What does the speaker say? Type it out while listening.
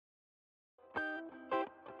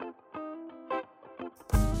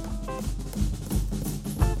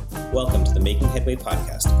Welcome to the Making Headway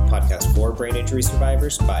podcast, a podcast for brain injury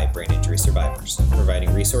survivors by brain injury survivors,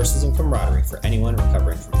 providing resources and camaraderie for anyone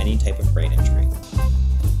recovering from any type of brain injury.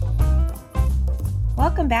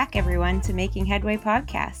 Welcome back, everyone, to Making Headway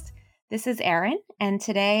podcast. This is Erin, and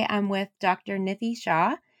today I'm with Dr. Nidhi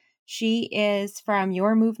Shah. She is from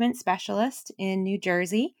Your Movement Specialist in New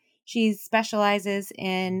Jersey. She specializes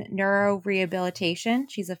in neurorehabilitation.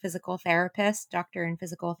 She's a physical therapist, doctor in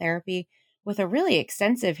physical therapy, with a really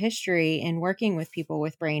extensive history in working with people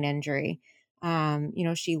with brain injury.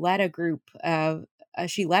 She led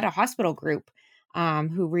a hospital group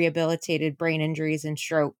who rehabilitated brain injuries and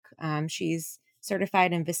stroke. She's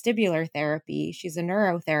certified in vestibular therapy. She's a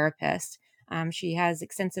neurotherapist. She has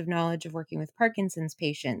extensive knowledge of working with Parkinson's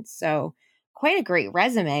patients. So quite a great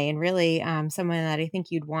resume, and really someone that I think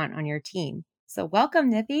you'd want on your team. So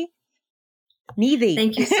welcome, Nidhi. Nidhi.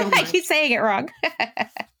 Thank you so much. I keep saying it wrong.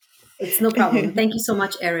 It's no problem. Thank you so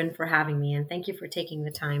much, Erin, for having me. And thank you for taking the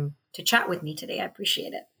time to chat with me today. I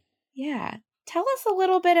appreciate it. Yeah. Tell us a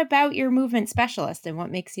little bit about your movement specialist and what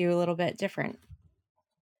makes you a little bit different.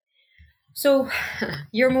 So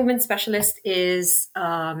Your Movement Specialist is,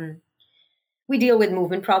 we deal with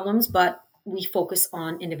movement problems, but we focus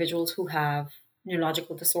on individuals who have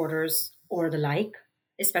neurological disorders or the like,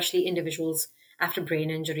 especially individuals after brain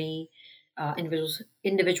injury,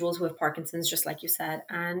 individuals who have Parkinson's, just like you said,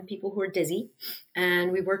 and people who are dizzy.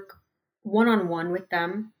 And we work one-on-one with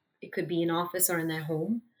them. It could be in office or in their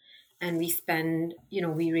home. And we spend,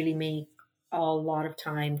 we really make a lot of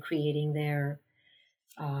time creating their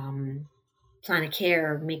plan of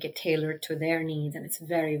care, make it tailored to their needs. And it's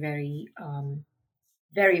very, very,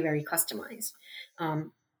 very, very customized.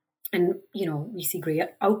 We see great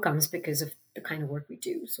outcomes because of the kind of work we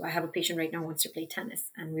do. So I have a patient right now who wants to play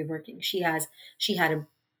tennis, and we're working. She had a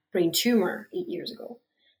brain tumor 8 years ago.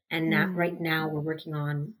 And right now we're working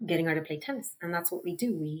on getting her to play tennis. And that's what we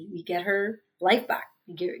do. We get her life back.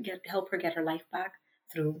 We help her get her life back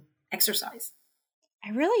through exercise. I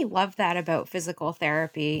really love that about physical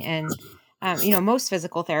therapy. And, most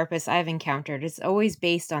physical therapists I've encountered, it's always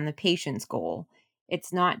based on the patient's goal.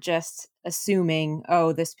 It's not just assuming,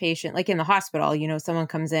 this patient, like in the hospital, someone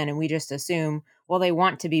comes in and we just assume, well, they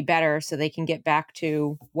want to be better so they can get back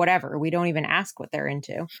to whatever. We don't even ask what they're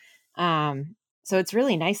into. So it's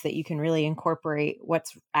really nice that you can really incorporate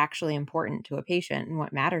what's actually important to a patient and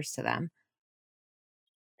what matters to them.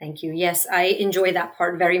 Thank you. Yes, I enjoy that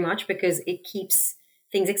part very much because it keeps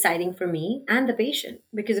things exciting for me and the patient.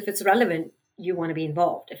 Because if it's relevant, you want to be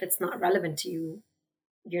involved. If it's not relevant to you,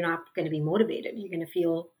 you're not going to be motivated. You're going to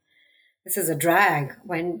feel this is a drag.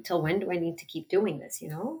 Till when do I need to keep doing this,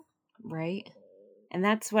 Right. And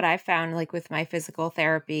that's what I found, like with my physical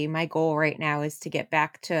therapy. My goal right now is to get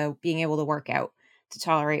back to being able to work out, to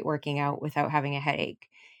tolerate working out without having a headache.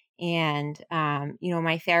 And,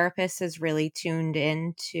 my therapist has really tuned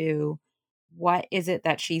into what is it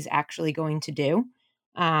that she's actually going to do.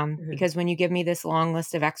 Because when you give me this long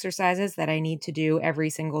list of exercises that I need to do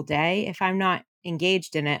every single day, if I'm not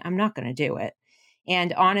engaged in it, I'm not going to do it.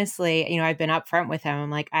 And honestly, I've been upfront with him. I'm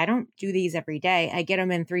like, I don't do these every day. I get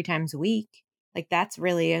them in 3 times a week. Like that's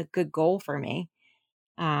really a good goal for me.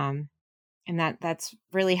 And that's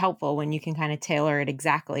really helpful when you can kind of tailor it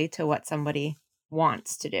exactly to what somebody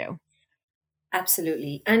wants to do.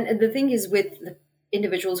 Absolutely. And the thing is with the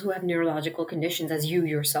individuals who have neurological conditions, as you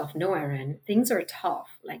yourself know, Erin, things are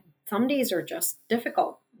tough. Like some days are just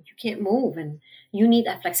difficult. You can't move and you need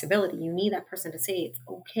that flexibility. You need that person to say it's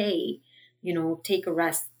okay, take a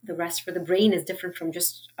rest. The rest for the brain is different from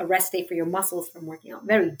just a rest day for your muscles from working out.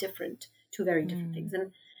 Very different, two very different things.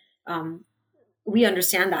 And we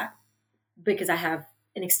understand that because I have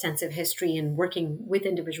an extensive history in working with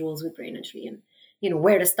individuals with brain injury and,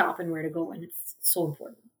 where to stop and where to go. And it's so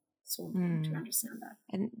important. So important to understand that.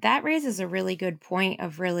 And that raises a really good point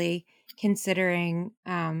of really considering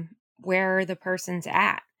where the person's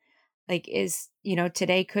at. Like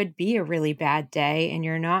today could be a really bad day and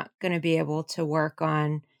you're not going to be able to work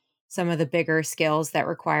on some of the bigger skills that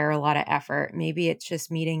require a lot of effort. Maybe it's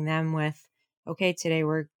just meeting them with, okay, today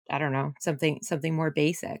we're, I don't know, something more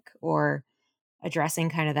basic, or addressing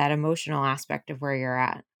kind of that emotional aspect of where you're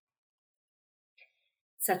at.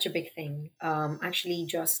 Such a big thing. Actually,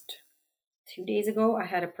 just 2 days ago, I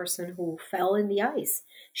had a person who fell in the ice.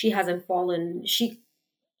 She hasn't fallen. She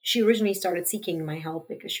originally started seeking my help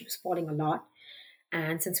because she was falling a lot.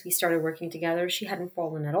 And since we started working together, she hadn't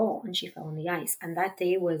fallen at all. And she fell in the ice. And that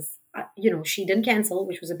day was, she didn't cancel,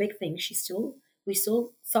 which was a big thing. We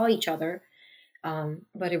still saw each other.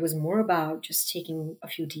 But it was more about just taking a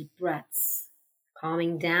few deep breaths,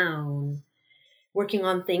 calming down, working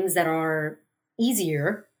on things that are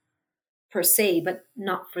easier per se, but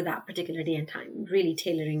not for that particular day and time. Really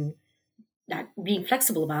tailoring that, being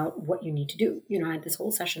flexible about what you need to do. I had this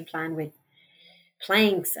whole session planned with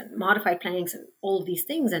planks and modified planks and all of these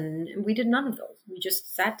things, and we did none of those. We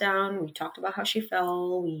just sat down, we talked about how she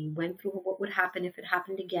fell, we went through what would happen if it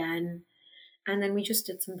happened again, and then we just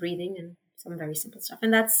did some breathing and some very simple stuff.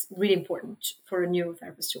 And that's really important for a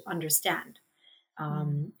neurotherapist to understand,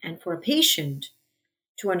 and for a patient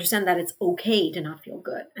to understand that it's okay to not feel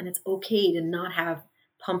good, and it's okay to not have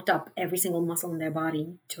pumped up every single muscle in their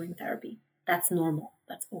body during therapy. That's normal.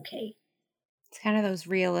 That's okay. It's kind of those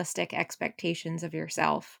realistic expectations of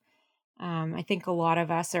yourself. I think a lot of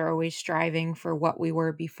us are always striving for what we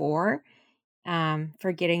were before,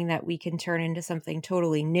 forgetting that we can turn into something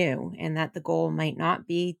totally new, and that the goal might not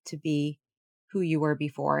be to be who you were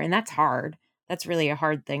before. And that's hard. That's really a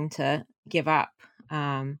hard thing to give up.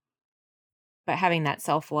 But having that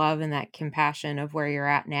self-love and that compassion of where you're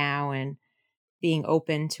at now, and being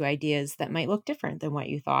open to ideas that might look different than what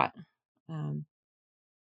you thought.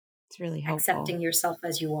 It's really helpful. Accepting yourself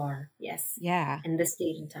as you are. Yes. Yeah. In this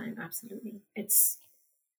stage in time. Absolutely. It's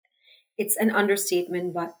an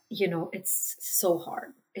understatement, but it's so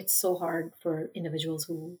hard. It's so hard for individuals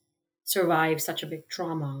who survive such a big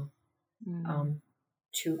trauma,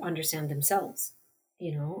 to understand themselves,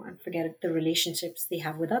 and forget the relationships they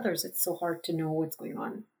have with others. It's so hard to know what's going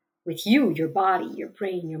on with you, your body, your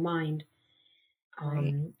brain, your mind.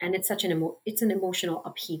 Right. And it's such it's an emotional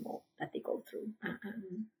upheaval that they go through.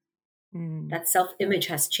 That self-image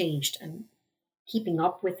has changed, and keeping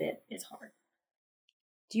up with it is hard.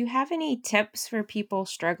 Do you have any tips for people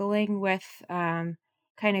struggling with kind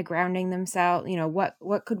of grounding themselves?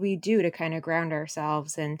 What could we do to kind of ground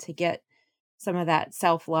ourselves and to get some of that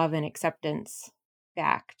self-love and acceptance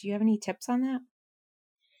back? Do you have any tips on that?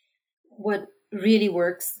 What really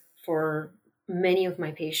works for many of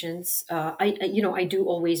my patients, I do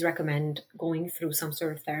always recommend going through some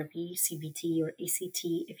sort of therapy, CBT or ACT,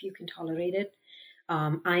 if you can tolerate it.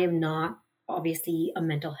 I am not obviously a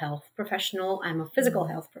mental health professional. I'm a physical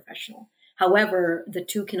health professional. However, the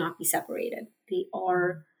two cannot be separated.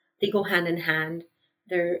 They go hand in hand.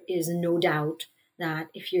 There is no doubt that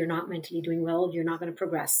if you're not mentally doing well, you're not going to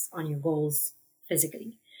progress on your goals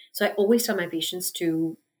physically. So I always tell my patients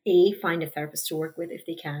to A, find a therapist to work with if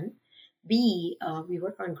they can. B, we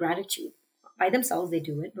work on gratitude. By themselves, they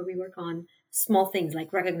do it, but we work on small things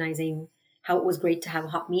like recognizing how it was great to have a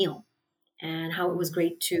hot meal, and how it was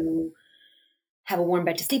great to have a warm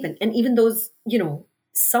bed to sleep in. And even those,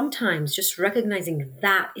 sometimes just recognizing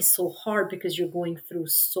that is so hard because you're going through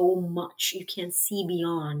so much. You can't see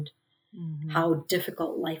beyond how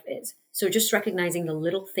difficult life is. So just recognizing the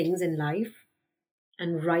little things in life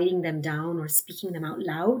and writing them down or speaking them out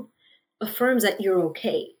loud affirms that you're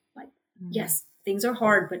okay. Like, yes, things are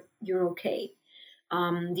hard, but you're okay.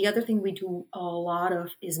 The other thing we do a lot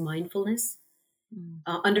of is mindfulness,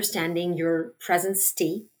 understanding your present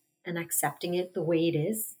state and accepting it the way it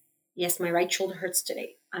is. Yes, my right shoulder hurts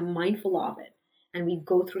today. I'm mindful of it. And we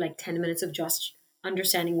go through like 10 minutes of just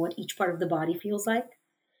understanding what each part of the body feels like.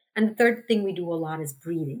 And the third thing we do a lot is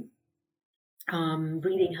breathing.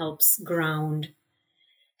 Breathing helps ground,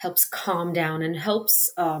 helps calm down, and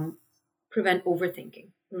helps prevent overthinking.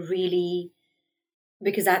 Really,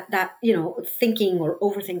 because that thinking or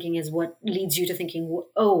overthinking is what leads you to thinking,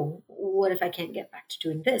 oh, what if I can't get back to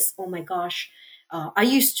doing this? Oh my gosh, I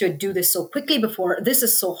used to do this so quickly before. This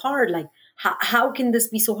is so hard. Like, how can this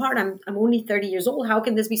be so hard? I'm only 30 years old. How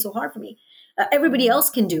can this be so hard for me? Everybody else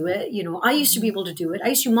can do it. I used to be able to do it. I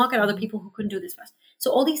used to mock at other people who couldn't do this fast.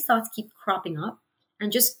 So all these thoughts keep cropping up,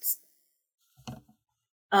 and just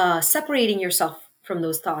separating yourself from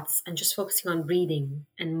those thoughts and just focusing on breathing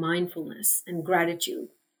and mindfulness and gratitude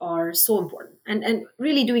are so important. And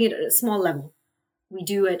really doing it at a small level. We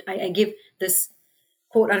do it. I give this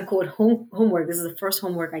quote unquote homework. This is the first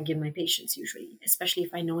homework I give my patients usually, especially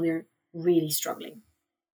if I know they're really struggling.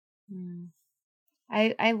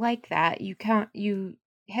 I like that. You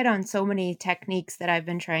hit on so many techniques that I've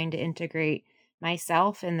been trying to integrate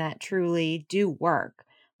myself and that truly do work.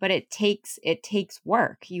 But it takes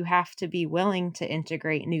work. You have to be willing to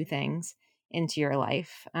integrate new things into your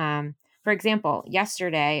life. For example,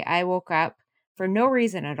 yesterday I woke up for no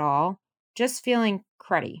reason at all, just feeling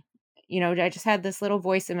cruddy. I just had this little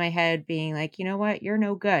voice in my head being like, you know what, you're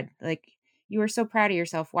no good. Like, you were so proud of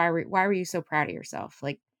yourself. Why were you so proud of yourself?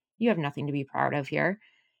 Like, you have nothing to be proud of here.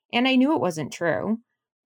 And I knew it wasn't true,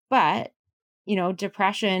 but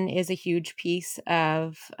depression is a huge piece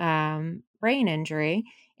of brain injury.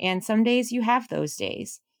 And some days you have those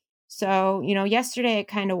days. So, yesterday it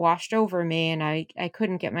kind of washed over me and I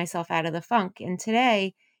couldn't get myself out of the funk. And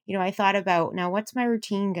today I thought about, now what's my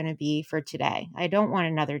routine going to be for today? I don't want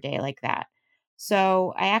another day like that.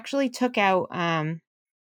 So I actually took out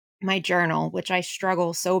my journal, which I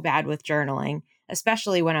struggle so bad with journaling,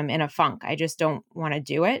 especially when I'm in a funk. I just don't want to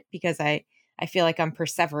do it because I feel like I'm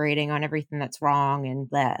perseverating on everything that's wrong and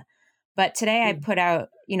blah. But today I put out,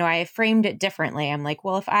 I framed it differently. I'm like,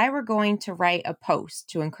 well, if I were going to write a post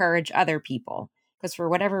to encourage other people, because for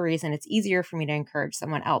whatever reason, it's easier for me to encourage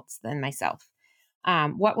someone else than myself.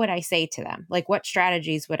 What would I say to them? Like, what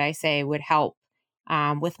strategies would I say would help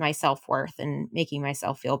with my self-worth and making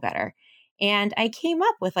myself feel better? And I came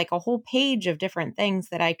up with like a whole page of different things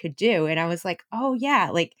that I could do. And I was like, oh yeah,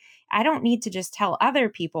 like I don't need to just tell other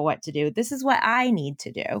people what to do. This is what I need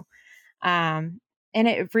to do. And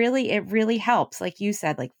it really helps. Like you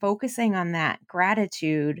said, like focusing on that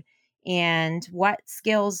gratitude and what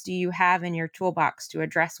skills do you have in your toolbox to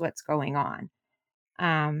address what's going on.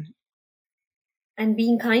 And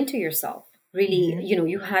being kind to yourself. Really,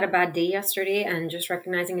 you had a bad day yesterday and just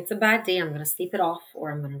recognizing it's a bad day. I'm going to sleep it off,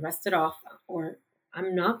 or I'm going to rest it off, or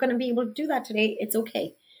I'm not going to be able to do that today. It's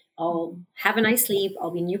okay. I'll have a nice sleep.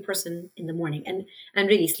 I'll be a new person in the morning. And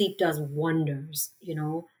really, sleep does wonders.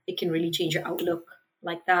 It can really change your outlook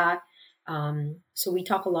like that. So we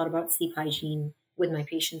talk a lot about sleep hygiene with my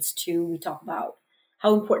patients too. We talk about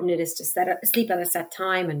how important it is to sleep at a set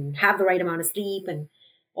time and have the right amount of sleep and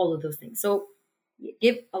all of those things. So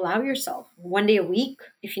allow yourself 1 day a week.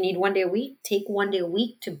 If you need 1 day a week, take 1 day a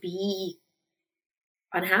week to be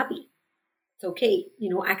unhappy. It's okay.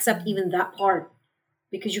 Accept even that part,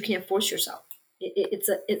 because you can't force yourself.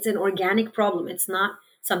 It's an organic problem. It's not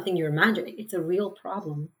something you're imagining. It's a real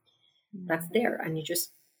problem that's there, and you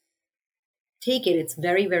just take it. It's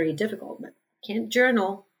very, very difficult, but can't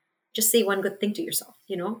journal. Just say one good thing to yourself,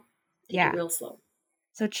 Take it real slow.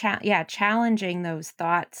 So, challenging those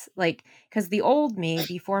thoughts, like, because the old me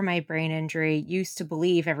before my brain injury used to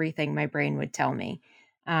believe everything my brain would tell me.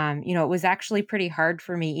 It was actually pretty hard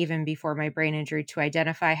for me even before my brain injury to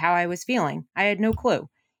identify how I was feeling. I had no clue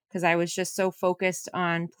because I was just so focused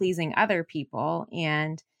on pleasing other people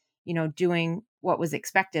and, doing what was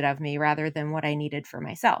expected of me rather than what I needed for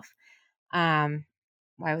myself. Why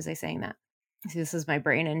was I saying that? This is my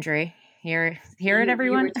brain injury. Hear it,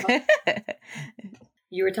 everyone.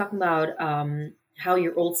 You were talking about how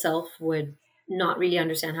your old self would not really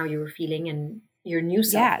understand how you were feeling, and your new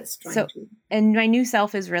self is trying to. And my new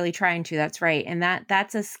self is really trying to. That's right. And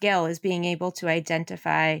that's a skill, is being able to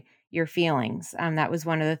identify your feelings. That was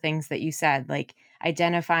one of the things that you said, like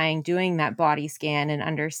identifying, doing that body scan and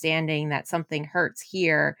understanding that something hurts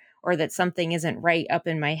here, or that something isn't right up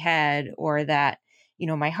in my head, or that,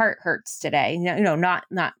 my heart hurts today.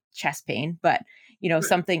 Not chest pain, but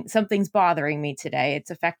something's bothering me today.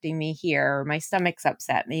 It's affecting me here, or my stomach's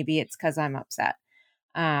upset. Maybe it's because I'm upset.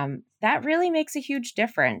 That really makes a huge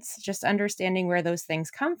difference. Just understanding where those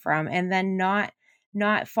things come from, and then not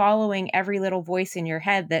following every little voice in your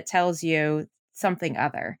head that tells you something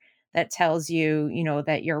other, that tells you,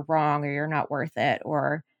 that you're wrong or you're not worth it,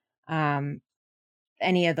 or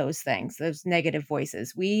any of those things, those negative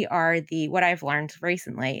voices. What I've learned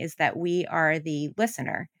recently is that we are the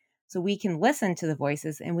listener. So we can listen to the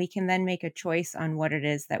voices, and we can then make a choice on what it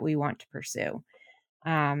is that we want to pursue.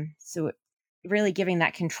 So really giving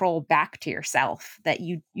that control back to yourself, that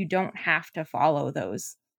you don't have to follow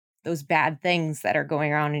those bad things that are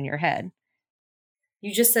going on in your head.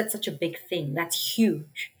 You just said such a big thing. That's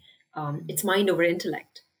huge. It's mind over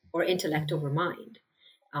intellect, or intellect over mind.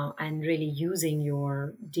 And really using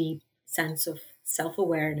your deep sense of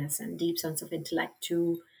self-awareness and deep sense of intellect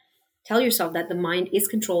to tell yourself that the mind is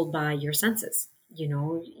controlled by your senses.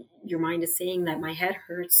 Your mind is saying that my head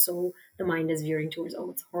hurts, so the mind is veering towards, oh,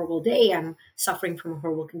 it's a horrible day, I'm suffering from a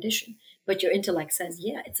horrible condition. But your intellect says,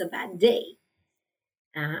 yeah, it's a bad day,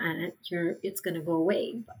 and it's going to go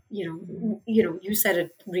away. But, you said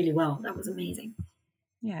it really well. That was amazing.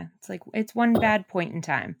 Yeah, it's like it's one bad point in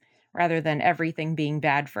time, rather than everything being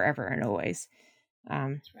bad forever and always.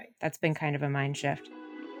 That's right. That's been kind of a mind shift.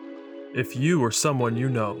 If you or someone you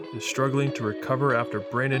know is struggling to recover after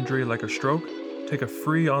brain injury like a stroke, take a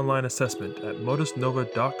free online assessment at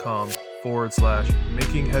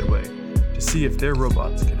modusnova.com/making headway to see if their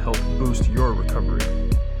robots can help boost your recovery.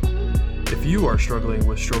 If you are struggling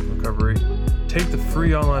with stroke recovery, take the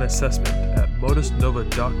free online assessment at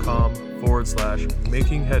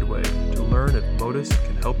modusnova.com/making headway to learn if Modus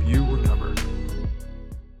can help you recover.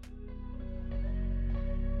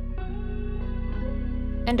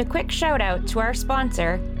 And a quick shout out to our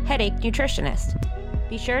sponsor, Headache Nutritionist.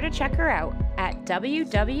 Be sure to check her out at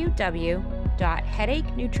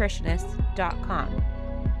www.headachenutritionist.com.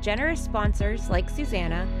 Generous sponsors like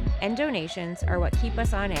Susanna and donations are what keep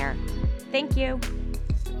us on air. Thank you.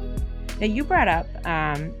 Now, you brought up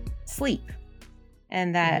sleep,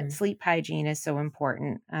 and that sleep hygiene is so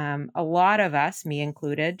important. A lot of us, me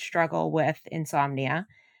included, struggle with insomnia.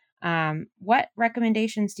 What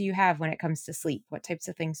recommendations do you have when it comes to sleep? What types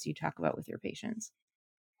of things do you talk about with your patients?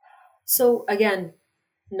 So again,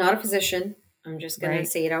 not a physician. I'm just going to Right.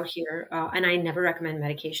 say it out here. And I never recommend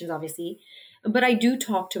medications, obviously. But I do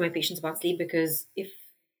talk to my patients about sleep because if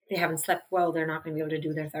they haven't slept well, they're not going to be able to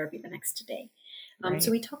do their therapy the next day. Right.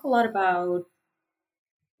 So we talk a lot about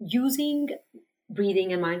using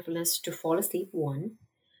breathing and mindfulness to fall asleep, one.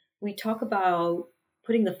 We talk about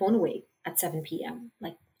putting the phone away at 7 p.m.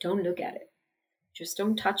 Like, don't look at it. Just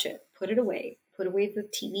don't touch it. Put it away. Put away the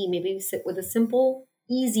TV. Maybe sit with a simple,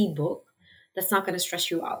 easy book that's not going to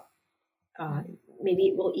stress you out. Maybe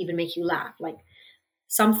it will even make you laugh. Like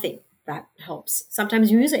something that helps.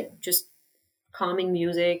 Sometimes music, just calming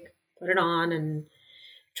music, put it on and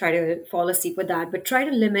try to fall asleep with that. But try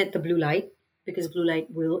to limit the blue light because blue light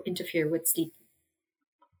will interfere with sleep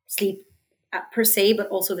per se, but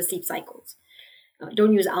also the sleep cycles.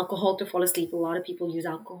 Don't use alcohol to fall asleep. A lot of people use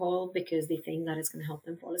alcohol because they think that it's going to help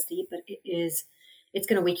them fall asleep, but it's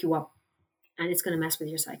going to wake you up and it's going to mess with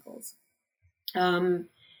your cycles.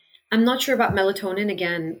 I'm not sure about melatonin.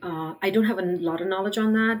 Again, I don't have a lot of knowledge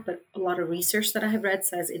on that, but a lot of research that I have read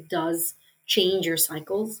says it does change your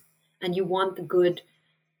cycles, and you want the good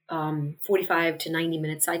 45 to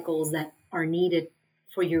 90-minute cycles that are needed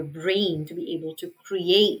for your brain to be able to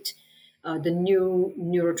create the new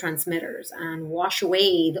neurotransmitters and wash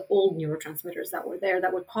away the old neurotransmitters that were there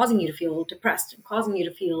that were causing you to feel depressed and causing you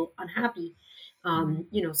to feel unhappy.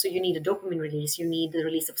 So you need a dopamine release, you need the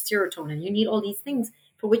release of serotonin, you need all these things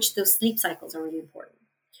for which those sleep cycles are really important.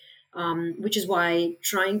 Which is why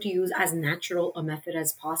trying to use as natural a method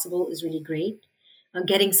as possible is really great.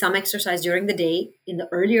 Getting some exercise during the day in the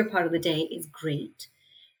earlier part of the day is great.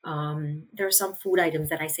 There are some food items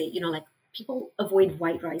that I say, like people avoid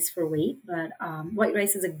white rice for weight, but white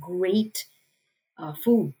rice is a great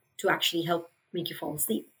food to actually help make you fall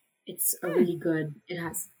asleep. It's it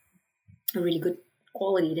has a really good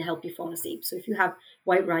quality to help you fall asleep. So if you have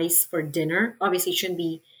white rice for dinner, obviously it shouldn't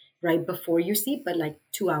be right before you sleep, but like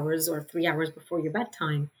 2 hours or 3 hours before your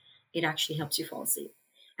bedtime, it actually helps you fall asleep.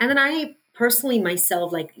 And then I personally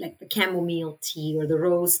myself like the chamomile tea or the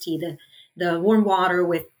rose tea, the warm water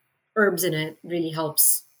with herbs in it really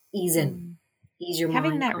helps ease your mind.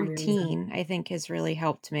 Having that calm your anxiety. routine, I think, has really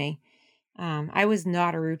helped me. I was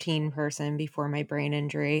not a routine person before my brain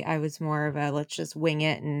injury. I was more of a let's just wing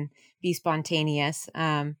it and be spontaneous.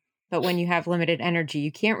 But when you have limited energy,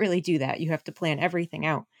 you can't really do that. You have to plan everything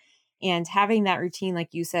out. And having that routine,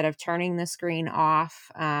 like you said, of turning the screen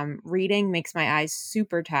off, reading makes my eyes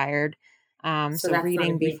super tired. So that's So not a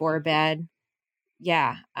reading great before thing. bed.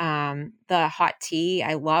 Yeah. The hot tea,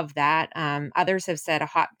 I love that. Others have said a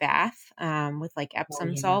hot bath with like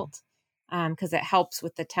Epsom yeah. salt because it helps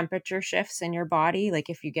with the temperature shifts in your body. Like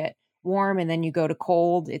if you get warm and then you go to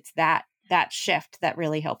cold, it's that shift that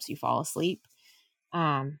really helps you fall asleep.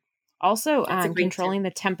 Also, That's a great tip. controlling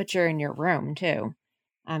the temperature in your room too.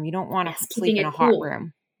 You don't want to Yes, sleep keeping in it a hot cool.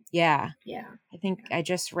 room. Yeah. Yeah. I think I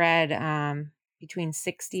just read between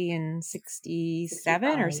 60 and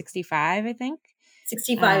 67 or 65. 65, I think.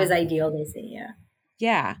 65 is ideal, they say. Yeah.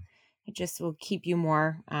 Yeah, it just will keep you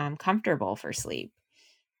more comfortable for sleep.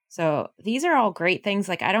 So these are all great things.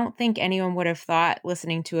 Like, I don't think anyone would have thought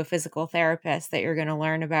listening to a physical therapist that you're going to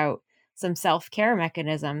learn about some self-care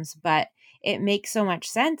mechanisms, but it makes so much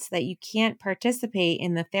sense that you can't participate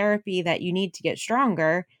in the therapy that you need to get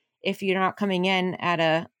stronger if you're not coming in at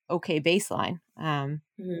a okay baseline.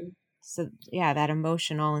 So yeah, that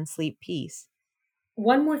emotional and sleep piece.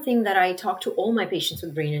 One more thing that I talk to all my patients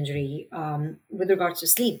with brain injury, with regards to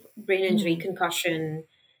sleep, brain injury, concussion,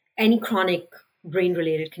 any chronic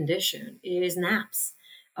brain-related condition, is naps.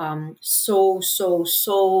 So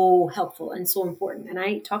helpful and so important. And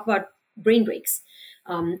I talk about brain breaks.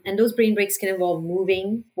 And those brain breaks can involve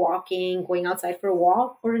moving, walking, going outside for a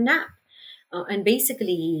walk, or a nap. And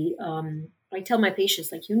basically, I tell my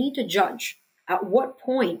patients, like, you need to judge at what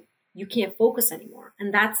point you can't focus anymore.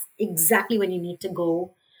 And that's exactly when you need to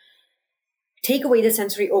go take away the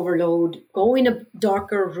sensory overload, go in a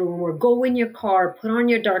darker room or go in your car, put on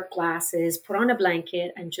your dark glasses, put on a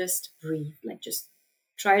blanket and just breathe. Like just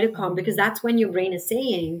try to calm, because that's when your brain is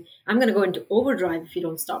saying, I'm going to go into overdrive if you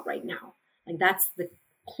don't stop right now. Like that's the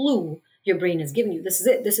clue your brain has given you. This is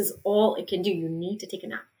it. This is all it can do. You need to take a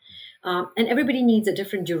nap. And everybody needs a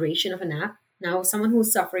different duration of a nap. Now, someone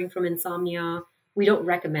who's suffering from insomnia, we don't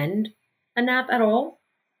recommend a nap at all.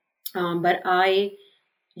 But I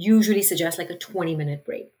usually suggest like a 20-minute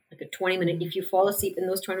break, like a 20-minute. If you fall asleep in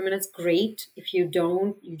those 20 minutes, great. If you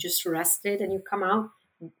don't, you just rested and you come out,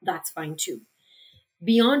 that's fine too.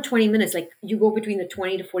 Beyond 20 minutes, like you go between the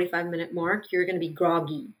 20 to 45-minute mark, you're going to be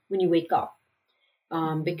groggy when you wake up,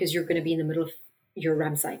 because you're going to be in the middle of your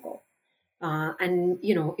REM cycle. And,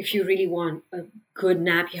 if you really want a good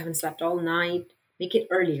nap, you haven't slept all night, make it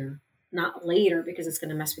earlier, not later, because it's going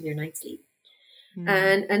to mess with your night's sleep.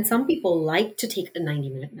 And some people like to take a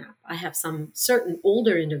 90-minute nap. I have some certain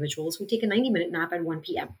older individuals who take a 90-minute nap at 1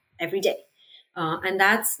 p.m. every day. And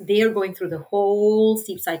they're going through the whole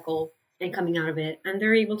sleep cycle and coming out of it, and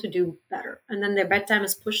they're able to do better. And then their bedtime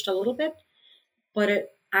is pushed a little bit, but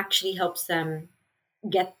it actually helps them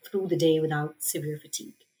get through the day without severe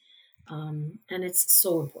fatigue. And it's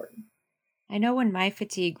so important. I know when my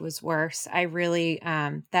fatigue was worse, I really,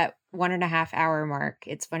 that 1.5 hour mark,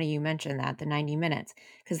 it's funny you mentioned that, the 90 minutes,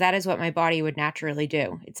 because that is what my body would naturally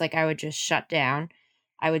do. It's like I would just shut down.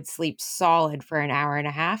 I would sleep solid for an hour and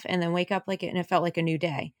a half and then wake up and it felt like a new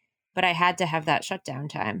day. But I had to have that shutdown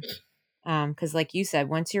time. Because like you said,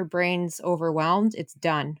 once your brain's overwhelmed, it's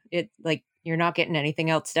done. You're not getting anything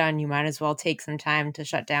else done. You might as well take some time to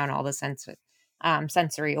shut down all the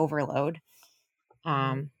sensory overload.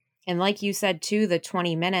 And like you said, too, the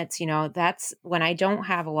 20 minutes, that's when I don't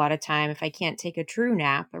have a lot of time. If I can't take a true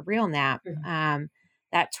nap, a real nap,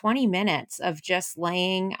 that 20 minutes of just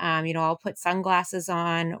laying, I'll put sunglasses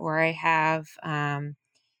on, or I have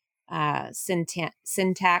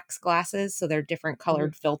Syntax glasses. So they're different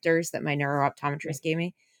colored filters that my neurooptometrist gave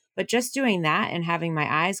me. But just doing that and having my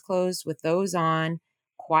eyes closed with those on,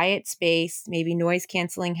 quiet space, maybe noise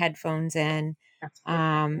canceling headphones in,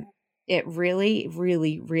 it really,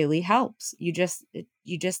 really, really helps. You just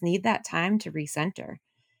need that time to recenter.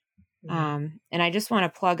 And I just want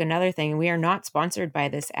to plug another thing. We are not sponsored by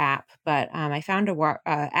this app, but I found a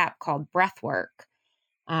app called Breathwork.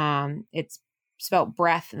 It's spelled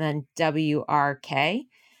breath and then WRK.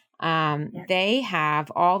 They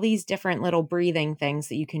have all these different little breathing things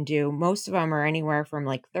that you can do. Most of them are anywhere from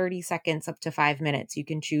like 30 seconds up to 5 minutes. You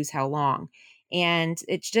can choose how long. And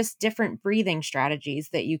it's just different breathing strategies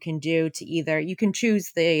that you can do to you can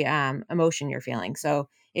choose the emotion you're feeling. So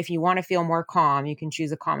if you want to feel more calm, you can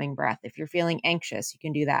choose a calming breath. If you're feeling anxious, you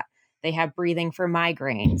can do that. They have breathing for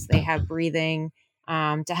migraines. They have breathing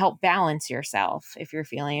to help balance yourself if you're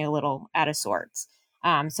feeling a little out of sorts.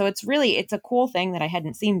 So it's a cool thing that I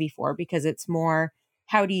hadn't seen before, because it's more,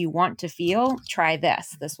 how do you want to feel? Try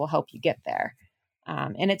this. This will help you get there.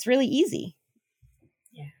 And it's really easy.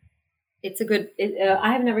 It's a good,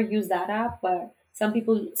 I have never used that app, but some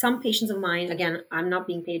patients of mine, again, I'm not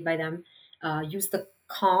being paid by them, use the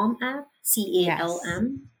Calm app,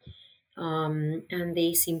 CALM, and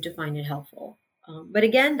they seem to find it helpful. But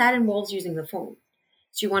again, that involves using the phone.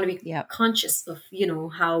 So you want to be conscious of,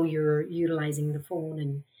 how you're utilizing the phone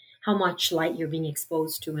and how much light you're being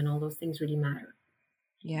exposed to, and all those things really matter.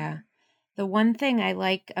 Yeah. The one thing I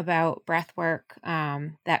like about breathwork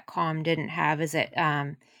that Calm didn't have is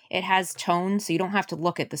it has tone, so you don't have to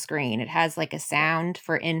look at the screen. It has like a sound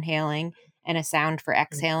for inhaling and a sound for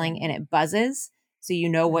exhaling, and it buzzes, so you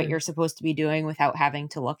know what you're supposed to be doing without having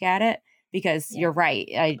to look at it. Because you're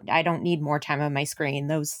right, I don't need more time on my screen.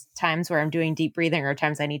 Those times where I'm doing deep breathing are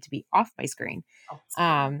times I need to be off my screen.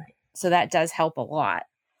 So that does help a lot.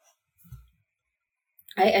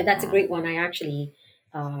 That's a great one. I actually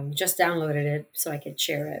just downloaded it so I could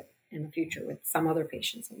share it in the future with some other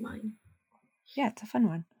patients of mine. Yeah, it's a fun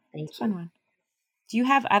one. It's a fun one. Do you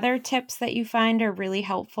have other tips that you find are really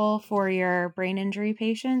helpful for your brain injury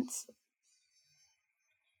patients?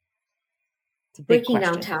 It's a big Breaking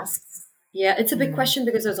question. down tasks. Yeah, it's a big question,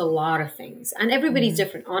 because there's a lot of things, and everybody's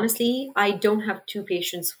different. Honestly, I don't have two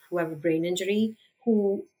patients who have a brain injury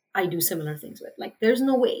who I do similar things with. Like, there's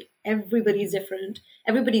no way. Everybody's different.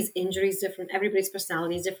 Everybody's injury is different. Everybody's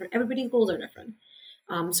personality is different. Everybody's goals are different.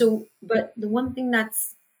 But the one thing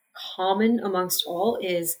that's common amongst all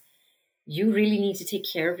is you really need to take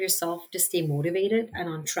care of yourself to stay motivated and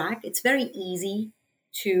on track. It's very easy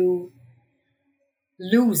to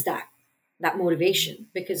lose that motivation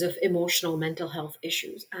because of emotional mental health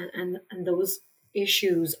issues. And those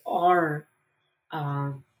issues are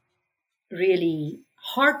really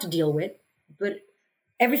hard to deal with, but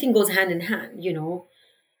everything goes hand in hand.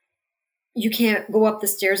 You can't go up the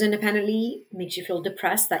stairs independently. It makes you feel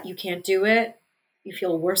depressed that you can't do it. You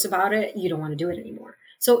feel worse about it. You don't want to do it anymore.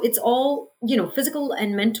 So it's all, physical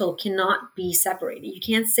and mental cannot be separated. You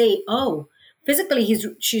can't say, oh, physically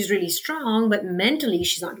she's really strong, but mentally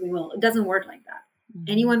she's not doing well. It doesn't work like that.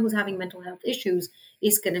 Anyone who's having mental health issues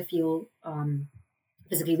is going to feel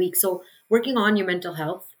physically weak. So working on your mental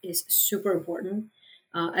health is super important.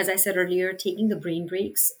 As I said earlier, taking the brain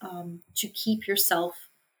breaks to keep yourself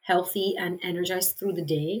healthy and energized through the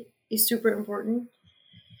day is super important.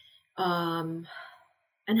 Um,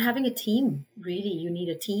 and having a team, really, you need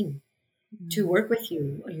a team to work with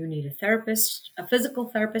you. You need a therapist, a physical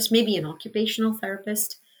therapist, maybe an occupational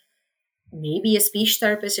therapist, maybe a speech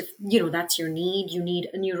therapist if that's your need. You need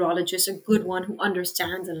a neurologist, a good one who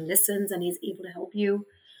understands and listens and is able to help you.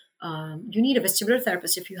 You need a vestibular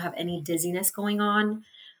therapist if you have any dizziness going on.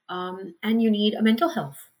 And you need a mental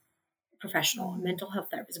health professional, a mental health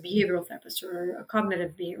therapist, a behavioral therapist, or a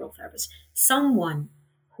cognitive behavioral therapist, someone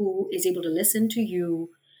who is able to listen to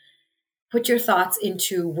you, put your thoughts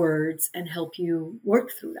into words, and help you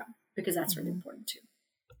work through them, because that's really important too.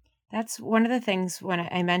 That's one of the things when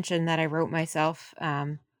I mentioned that I wrote myself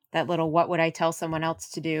that little "what would I tell someone else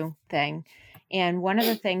to do" thing. And one of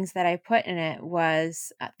the things that I put in it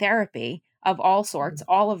was therapy of all sorts,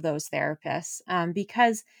 all of those therapists,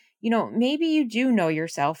 because, maybe you do know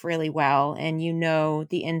yourself really well and you know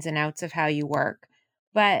the ins and outs of how you work.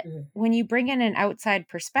 But when you bring in an outside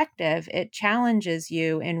perspective, it challenges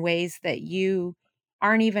you in ways that you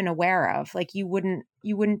aren't even aware of. Like you wouldn't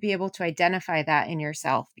be able to identify that in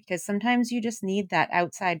yourself, because sometimes you just need that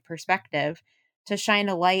outside perspective to shine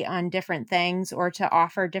a light on different things or to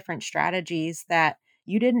offer different strategies that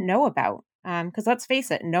you didn't know about. Because let's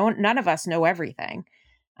face it, none of us know everything.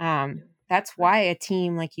 That's why a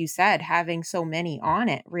team, like you said, having so many on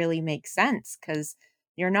it really makes sense, because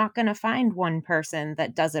you're not going to find one person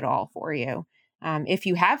that does it all for you. If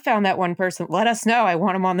you have found that one person, let us know. I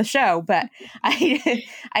want them on the show. But I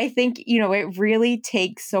think, it really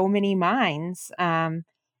takes so many minds.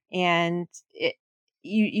 And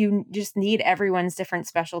you just need everyone's different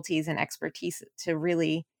specialties and expertise to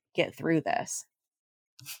really get through this.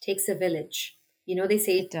 Takes a village. They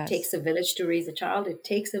say It does. takes a village to raise a child. It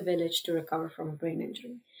takes a village to recover from a brain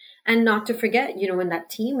injury. And not to forget, when that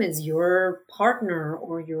team is your partner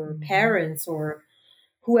or your parents or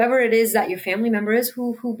whoever it is that your family member is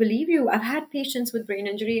who believe you. I've had patients with brain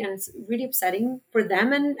injury, and it's really upsetting for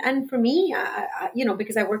them and for me,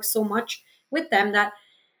 because I work so much with them, that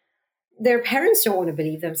their parents don't want to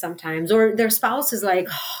believe them sometimes, or their spouse is like,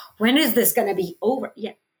 oh, when is this going to be over?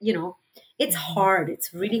 Yeah, it's hard.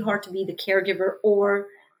 It's really hard to be the caregiver or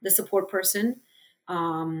the support person.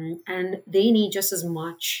 And they need just as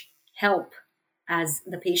much help as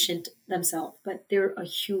the patient themselves, but they're a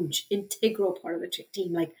huge integral part of the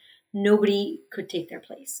team. Like nobody could take their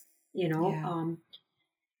place, you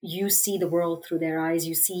see the world through their eyes.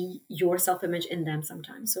 You see your self-image in them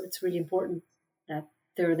sometimes. So it's really important that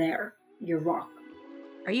they're there, your rock.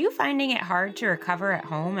 Are you finding it hard to recover at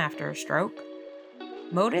home after a stroke?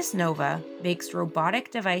 Modus Nova makes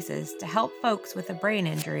robotic devices to help folks with a brain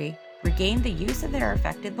injury regain the use of their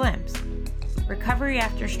affected limbs. Recovery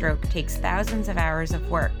after stroke takes thousands of hours of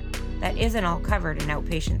work that isn't all covered in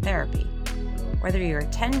outpatient therapy. Whether you're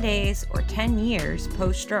 10 days or 10 years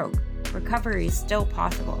post-stroke, recovery is still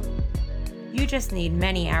possible. You just need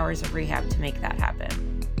many hours of rehab to make that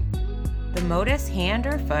happen. The Modus hand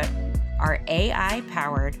or foot are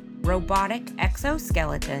AI-powered robotic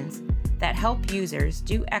exoskeletons that help users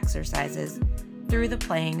do exercises through the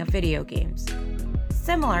playing of video games,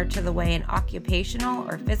 similar to the way an occupational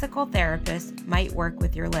or physical therapist might work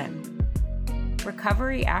with your limb.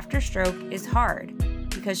 Recovery after stroke is hard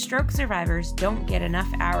because stroke survivors don't get enough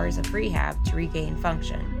hours of rehab to regain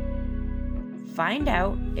function. Find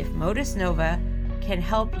out if Modus Nova can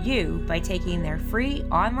help you by taking their free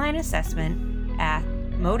online assessment at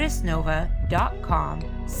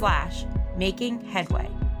modusnova.com/makingheadway.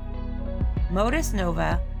 Modus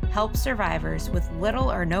Nova helps survivors with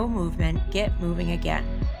little or no movement get moving again.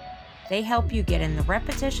 They help you get in the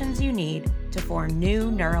repetitions you need to form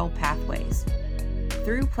new neural pathways.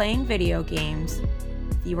 Through playing video games,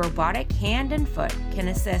 the robotic hand and foot can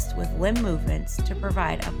assist with limb movements to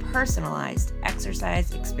provide a personalized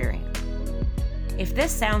exercise experience. If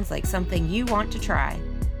this sounds like something you want to try,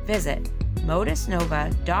 visit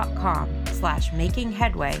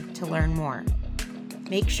modusnova.com/makingheadway to learn more.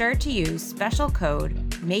 Make sure to use special code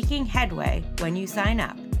MAKINGHEADWAY when you sign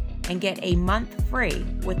up and get a month free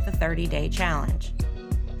with the 30-day challenge.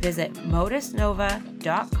 Visit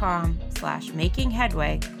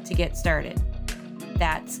modusnova.com/makingheadway to get started.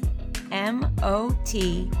 That's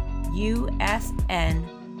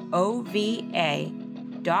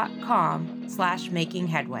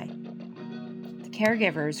MOTUSNOVA.com/makingheadway. The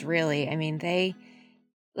caregivers really, they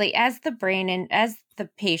like as the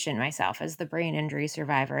patient myself, as the brain injury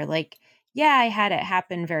survivor, like yeah, I had it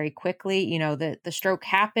happen very quickly. The stroke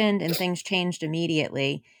happened and things changed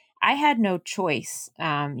immediately. I had no choice.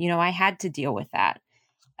 I had to deal with that.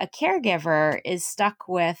 A caregiver is stuck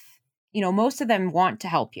with, most of them want to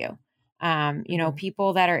help you. Mhm.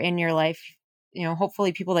 People that are in your life,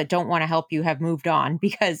 hopefully people that don't want to help you have moved on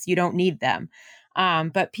because you don't need them.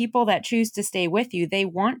 But people that choose to stay with you, they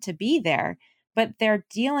want to be there, but they're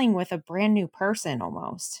dealing with a brand new person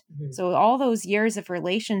almost. Mhm. So all those years of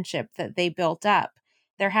relationship that they built up,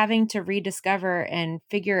 they're having to rediscover and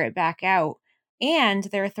figure it back out. And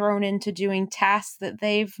they're thrown into doing tasks that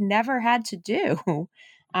they've never had to do.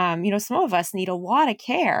 Some of us need a lot of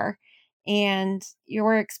care, and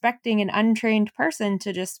you're expecting an untrained person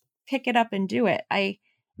to just pick it up and do it.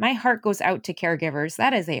 My heart goes out to caregivers.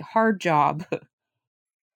 That is a hard job.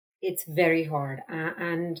 It's very hard,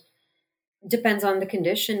 and depends on the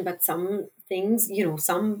condition. But some things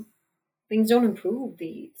don't improve;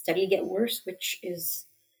 they steadily get worse, which is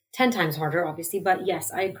 10 times harder, obviously. But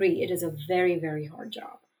yes, I agree. It is a very, very hard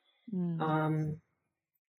job. Mm, Um,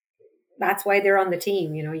 that's why they're on the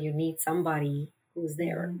team. You need somebody who's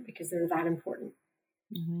there mhm, because they're that important.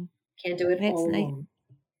 mhm. Can't do it And it's all nice. alone.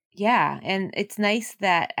 Yeah, and it's nice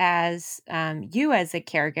that as you as a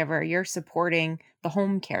caregiver, you're supporting the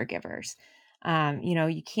home caregivers.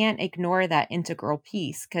 You can't ignore that integral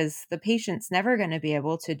piece because the patient's never going to be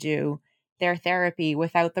able to do their therapy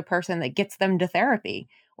without the person that gets them to therapy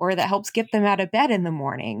or that helps get them out of bed in the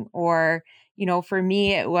morning. Or, for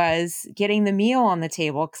me, it was getting the meal on the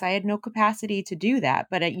table because I had no capacity to do that.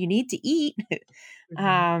 But you need to eat. Mhm.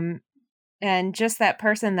 um, and just that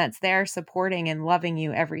person that's there supporting and loving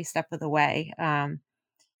you every step of the way.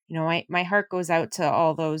 My heart goes out to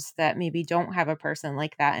all those that maybe don't have a person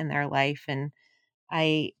like that in their life. And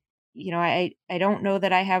I, I don't know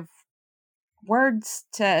that I have words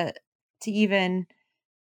to even,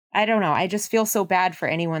 I don't know. I just feel so bad for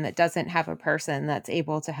anyone that doesn't have a person that's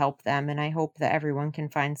able to help them. And I hope that everyone can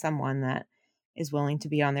find someone that is willing to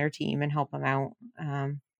be on their team and help them out.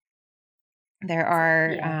 There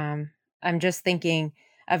are Yeah. I'm just thinking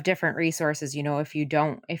of different resources, if you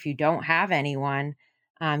don't have anyone,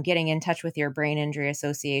 getting in touch with your brain injury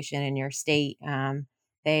association in your state.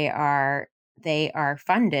 They are they are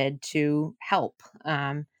funded to help,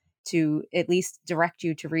 to at least direct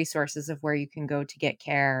you to resources of where you can go to get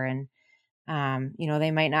care. And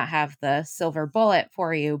they might not have the silver bullet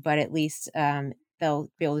for you, but at least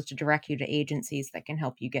they'll be able to direct you to agencies that can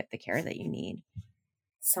help you get the care that you need.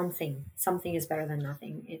 Something is better than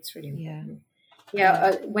nothing. It's really Yeah. important.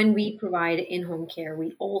 Yeah, Yeah. when we provide in-home care,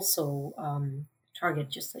 we also target,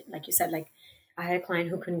 just like you said. Like, I had a client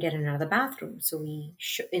who couldn't get in and out of the bathroom, so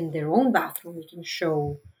in their own bathroom, we can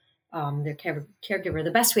show their caregiver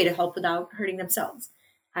the best way to help without hurting themselves.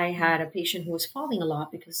 I Mm. had a patient who was falling a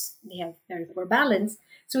lot because they have very poor balance,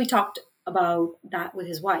 so we talked about that with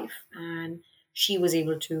his wife, and she was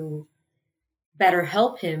able to better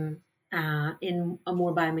help him in a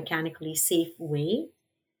more biomechanically safe way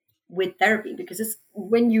with therapy, because it's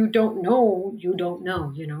when you don't know.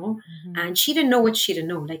 Mhm. And she didn't know what she didn't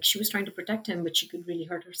know. Like, she was trying to protect him, but she could really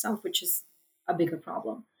hurt herself, which is a bigger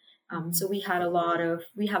problem. So Mhm. we have a lot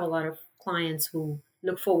of clients who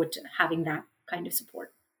look forward to having that kind of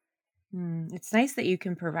support. It's nice that you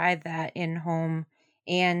can provide that in home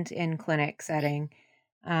and in clinic setting,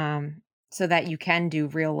 um, so that you can do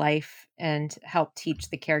real life and help teach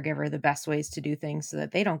the caregiver the best ways to do things so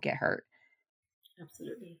that they don't get hurt.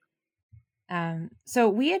 Absolutely. So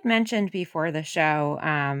we had mentioned before the show,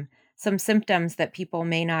 some symptoms that people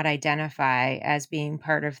may not identify as being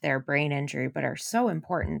part of their brain injury, but are so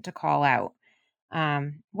important to call out.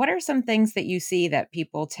 What are some things that you see that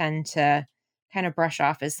people tend to kind of brush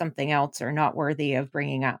off as something else or not worthy of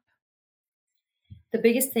bringing up? The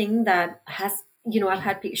biggest thing that has, I've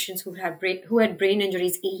had patients who had brain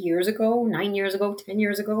injuries 8 years ago, 9 years ago, 10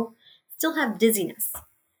 years ago, still have dizziness,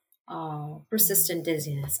 Mm, persistent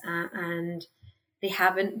dizziness, and they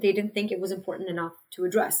didn't think it was important enough to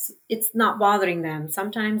address. It's not bothering them.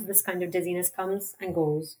 Sometimes this kind of dizziness comes and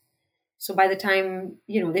goes. So by the time,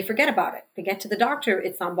 they forget about it, they get to the doctor,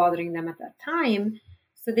 it's not bothering them at that time.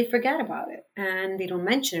 So they forget about it and they don't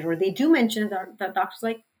mention it, or they do mention it. The doctor's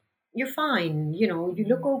like, you're fine, you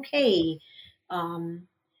look mm, okay. Um,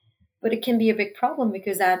 but it can be a big problem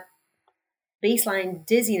because that baseline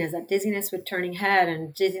dizziness, that dizziness with turning head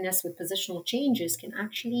and dizziness with positional changes, can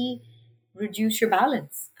actually reduce your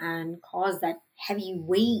balance and cause that heavy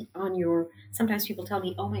weight on your. Sometimes people tell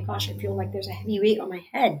me, oh my gosh, I feel like there's a heavy weight on my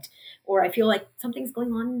head, or I feel like something's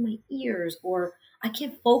going on in my ears, or I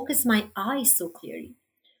can't focus my eyes so clearly.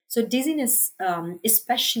 So dizziness,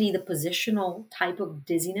 especially the positional type of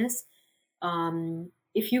dizziness,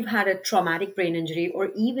 If you've had a traumatic brain injury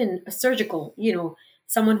or even a surgical,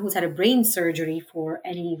 someone who's had a brain surgery for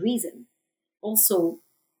any reason also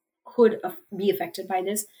could be affected by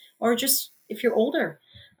this. Or just if you're older,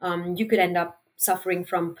 you could end up suffering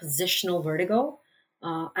from positional vertigo.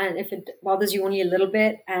 And if it bothers you only a little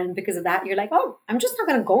bit, and because of that, you're like, oh, I'm just not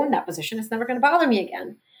going to go in that position. It's never going to bother me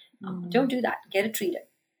again. Don't do that. Get it treated.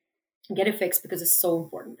 Get it fixed, because it's so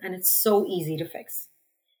important and it's so easy to fix.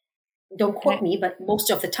 Don't quote me, but most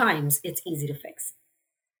of the times it's easy to fix.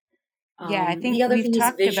 Yeah, I think we've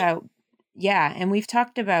talked about, and we've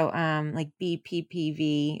talked about like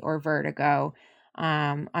BPPV or vertigo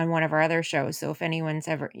on one of our other shows. So if anyone's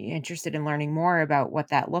ever interested in learning more about what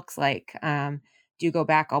that looks like, do go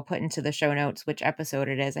back. I'll put into the show notes which episode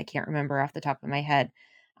it is. I can't remember off the top of my head.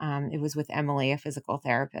 It was with Emily, a physical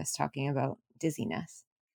therapist, talking about dizziness.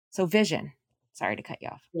 So vision. Sorry to cut you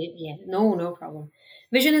off. Yeah, no problem.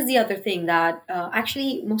 Vision is the other thing that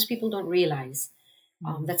actually most people don't realize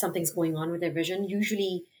that something's going on with their vision.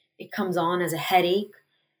 Usually it comes on as a headache,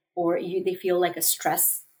 or they feel like a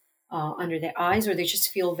stress under their eyes, or they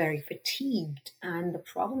just feel very fatigued. And the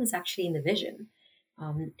problem is actually in the vision.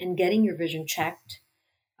 And getting your vision checked,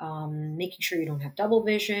 making sure you don't have double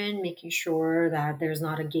vision, making sure that there's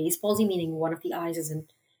not a gaze palsy, meaning one of the eyes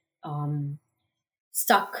isn't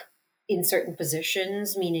stuck in certain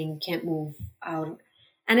positions, meaning can't move out.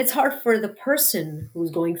 And it's hard for the person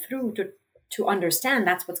who's going through to understand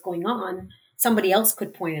that's what's going on. Somebody else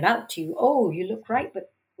could point it out to you. Oh, you look right,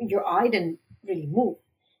 but your eye didn't really move.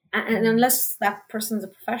 And unless that person's a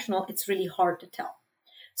professional, it's really hard to tell.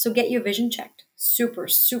 So get your vision checked. Super,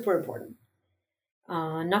 super important.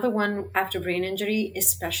 Another one after brain injury,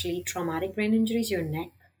 especially traumatic brain injuries, your neck.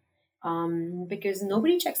 Because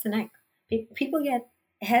nobody checks the neck. People get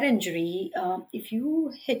head injury. If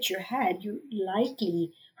you hit your head, you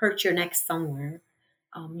likely hurt your neck somewhere.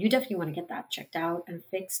 You definitely want to get that checked out and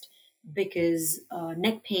fixed, because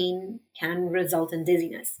neck pain can result in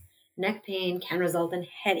dizziness. Neck pain can result in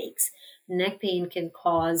headaches. Neck pain can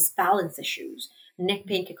cause balance issues. Neck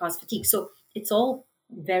pain can cause fatigue. So it's all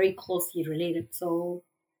very closely related. So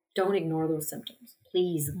don't ignore those symptoms.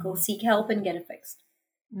 Please go seek help and get it fixed.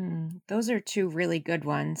 Those are two really good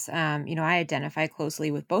ones. I identify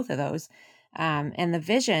closely with both of those. And the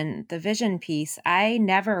vision piece, I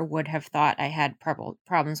never would have thought I had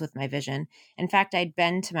problems with my vision. In fact, I'd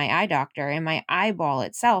been to my eye doctor, and my eyeball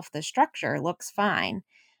itself, the structure looks fine.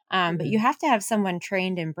 But you have to have someone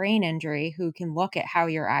trained in brain injury who can look at how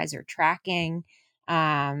your eyes are tracking,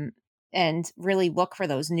 and really look for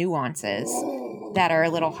those nuances that are a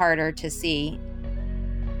little harder to see.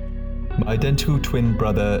 My identical twin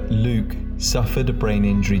brother, Luke, suffered a brain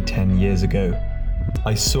injury 10 years ago.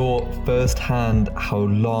 I saw firsthand how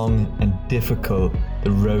long and difficult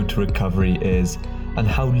the road to recovery is, and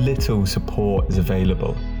how little support is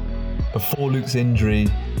available. Before Luke's injury,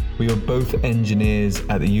 we were both engineers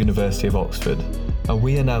at the University of Oxford, and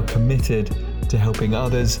we are now committed to helping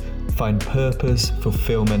others find purpose,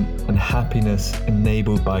 fulfillment, and happiness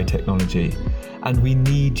enabled by technology. And we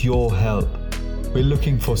need your help. We're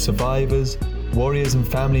looking for survivors, warriors, and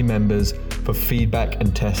family members for feedback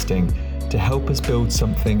and testing to help us build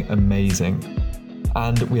something amazing.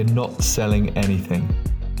 And we're not selling anything.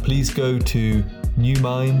 Please go to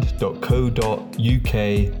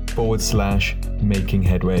newmind.co.uk/making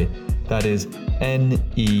headway. That is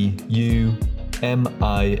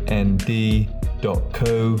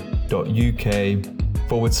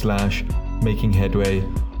neumind.co.uk/making headway,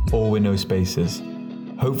 all with no spaces.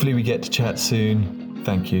 Hopefully we get to chat soon.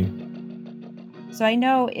 Thank you. So I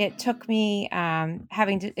know it took me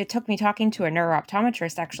talking to a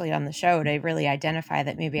neurooptometrist actually on the show to really identify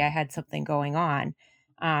that maybe I had something going on.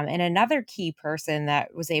 And another key person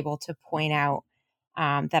that was able to point out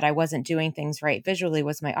that I wasn't doing things right visually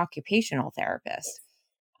was my occupational therapist.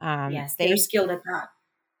 Yes, they're skilled at that.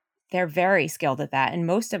 They're very skilled at that. And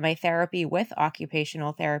most of my therapy with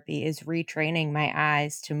occupational therapy is retraining my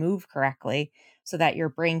eyes to move correctly so that your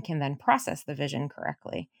brain can then process the vision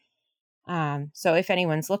correctly. So if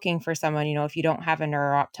anyone's looking for someone, if you don't have a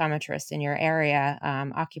neurooptometrist in your area,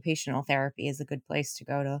 occupational therapy is a good place to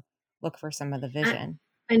go to look for some of the vision.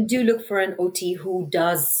 And do look for an OT who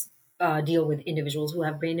does deal with individuals who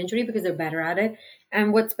have brain injury, because they're better at it.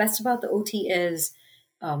 And what's best about the OT is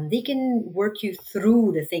they can work you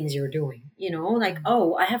through the things you're doing, like,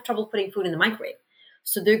 oh, I have trouble putting food in the microwave.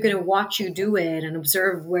 So they're going to watch you do it and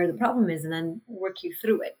observe where the problem is and then work you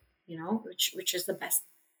through it, which is the best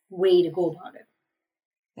way to go about it.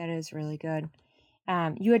 That is really good.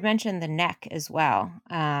 You had mentioned the neck as well,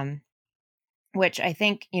 which I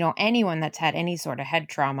think, anyone that's had any sort of head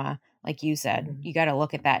trauma like you said, you got to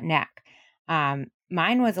look at that neck.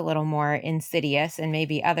 Mine was a little more insidious, and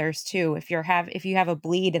maybe others too. If you have a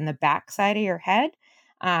bleed in the back side of your head,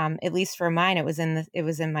 at least for mine, it was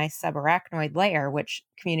in my subarachnoid layer, which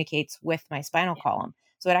communicates with my spinal column.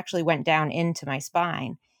 So it actually went down into my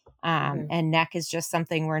spine. And neck is just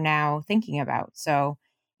something we're now thinking about. So,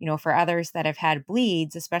 for others that have had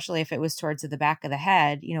bleeds, especially if it was towards the back of the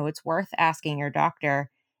head, it's worth asking your doctor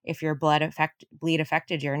if your bleed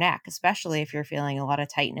affected your neck, especially if you're feeling a lot of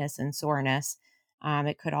tightness and soreness.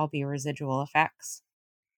 It could all be residual effects.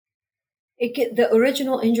 The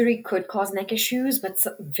original injury could cause neck issues, but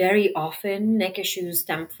very often neck issues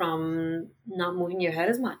stem from not moving your head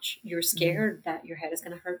as much. You're scared that your head is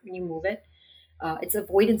going to hurt when you move it. It's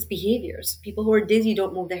avoidance behaviors. People who are dizzy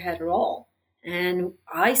don't move their head at all. And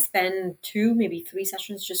I spend 2, maybe 3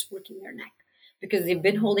 sessions just working their neck because they've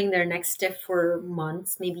been holding their neck stiff for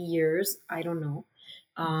months, maybe years. I don't know.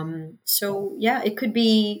 So yeah, it could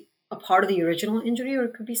be a part of the original injury, or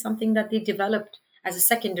it could be something that they developed as a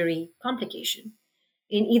secondary complication.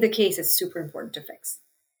 In either case, it's super important to fix.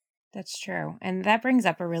 That's true. And that brings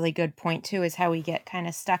up a really good point too, is how we get kind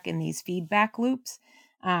of stuck in these feedback loops.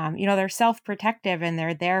 They're self-protective and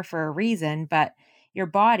they're there for a reason, but your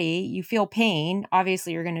body, you feel pain.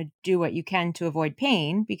 Obviously, you're going to do what you can to avoid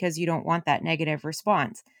pain because you don't want that negative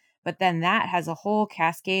response. But then that has a whole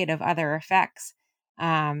cascade of other effects,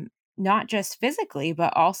 not just physically,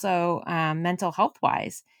 but also mental health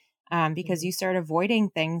wise, because you start avoiding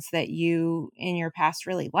things that you in your past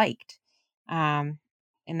really liked. And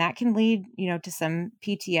that can lead, to some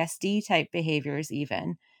PTSD type behaviors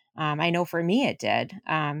even. I know for me it did,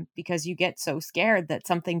 because you get so scared that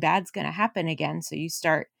something bad's going to happen again. So you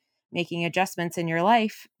start making adjustments in your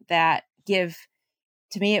life that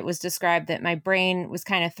to me, it was described that my brain was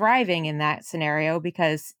kind of thriving in that scenario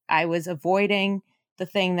because I was avoiding the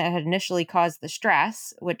thing that had initially caused the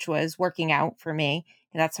stress, which was working out for me.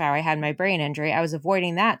 And that's how I had my brain injury. I was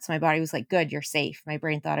avoiding that. So my body was like, good, you're safe. My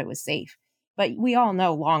brain thought it was safe. But we all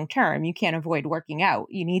know long term, you can't avoid working out.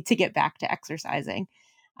 You need to get back to exercising.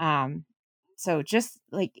 So just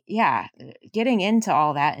getting into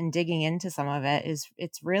all that and digging into some of it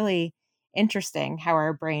it's really interesting how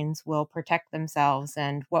our brains will protect themselves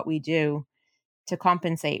and what we do to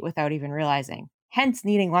compensate without even realizing. Hence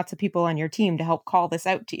needing lots of people on your team to help call this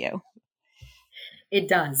out to you. It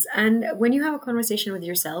does. And when you have a conversation with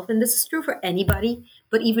yourself, and this is true for anybody,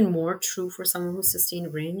 but even more true for someone who's sustained a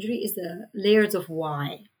brain injury, is the layers of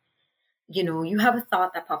why. You have a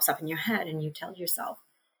thought that pops up in your head and you tell yourself,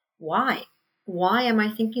 why? Why am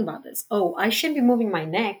I thinking about this? Oh, I should be moving my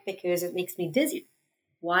neck because it makes me dizzy.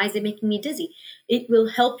 Why is it making me dizzy? It will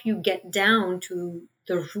help you get down to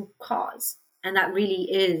the root cause. And that really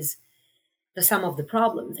is the sum of the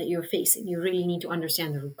problems that you're facing. You really need to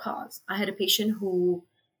understand the root cause. I had a patient who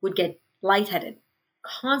would get lightheaded,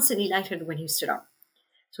 constantly lightheaded when he stood up.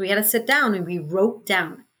 So we had to sit down and we wrote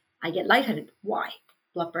down, I get lightheaded. Why?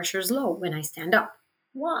 Blood pressure is low when I stand up.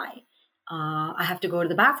 Why? I have to go to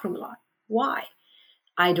the bathroom a lot. Why?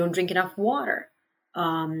 I don't drink enough water.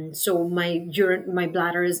 So my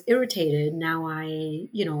bladder is irritated. Now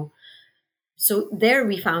so there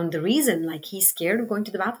we found the reason, like he's scared of going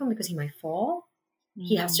to the bathroom because he might fall.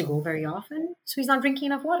 He has to go very often. So he's not drinking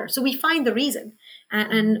enough water. So we find the reason.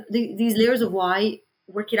 And these layers of why,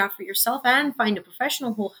 work it out for yourself and find a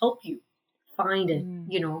professional who will help you find it,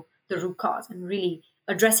 the root cause. And really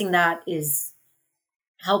addressing that is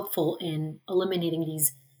helpful in eliminating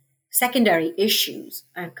these secondary issues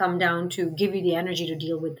and come down to give you the energy to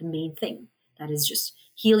deal with the main thing. That is just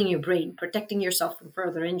healing your brain, protecting yourself from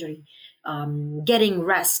further injury, getting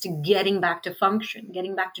rest, getting back to function,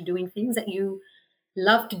 getting back to doing things that you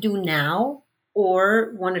love to do now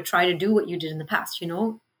or want to try to do what you did in the past.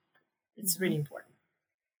 It's really important.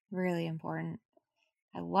 Really important.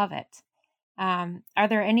 I love it. Are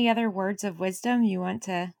there any other words of wisdom you want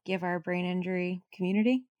to give our brain injury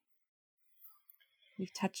community?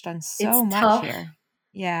 We've touched on so much tough. Here.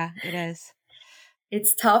 Yeah, it is.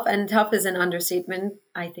 It's tough, and tough is an understatement.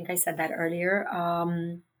 I think I said that earlier.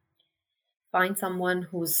 Find someone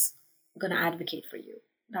who's going to advocate for you.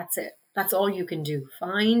 That's it. That's all you can do.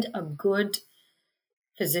 Find a good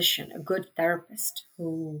physician, a good therapist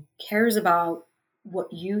who cares about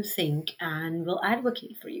what you think and will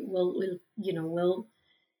advocate for you. Will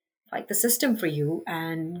fight the system for you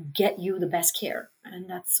and get you the best care. And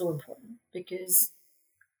that's so important because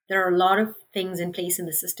there are a lot of things in place in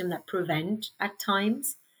the system that prevent, at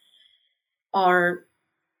times, our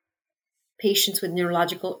patients with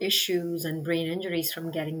neurological issues and brain injuries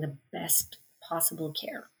from getting the best possible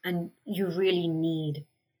care. And you really need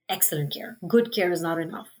excellent care. Good care is not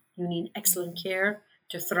enough. You need excellent care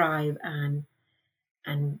to thrive and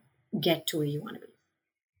get to where you want to be.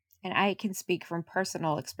 And I can speak from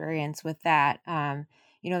personal experience with that.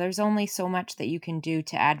 There's only so much that you can do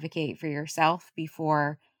to advocate for yourself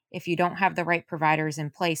before, if you don't have the right providers in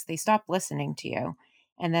place, they stop listening to you.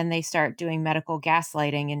 And then they start doing medical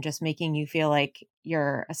gaslighting and just making you feel like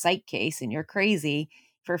you're a psych case and you're crazy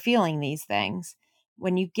for feeling these things.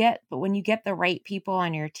 When you get the right people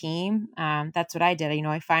on your team, that's what I did.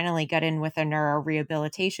 I finally got in with a neuro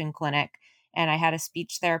rehabilitation clinic, and I had a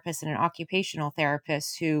speech therapist and an occupational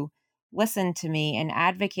therapist who listened to me and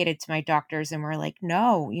advocated to my doctors and were like,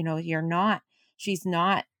 no, she's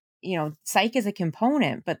not, psych is a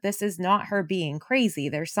component, but this is not her being crazy.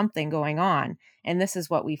 There's something going on. And this is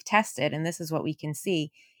what we've tested and this is what we can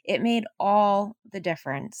see. It made all the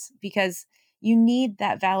difference because you need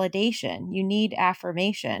that validation. You need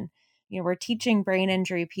affirmation. We're teaching brain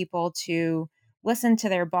injury people to listen to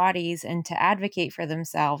their bodies and to advocate for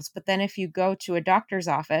themselves. But then if you go to a doctor's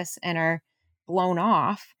office and are blown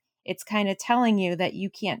off, it's kind of telling you that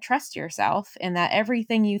you can't trust yourself and that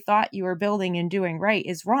everything you thought you were building and doing right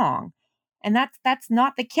is wrong. And that's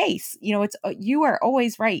not the case. It's you are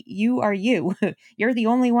always right. You are you. You're the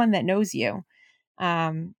only one that knows you.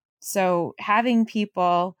 So having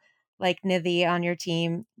people like Nidhi on your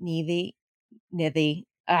team, Nidhi.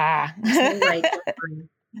 Right.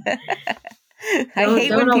 I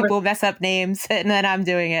hate when people mess up names and then I'm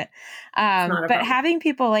doing it. But having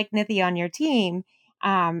people like Nidhi on your team,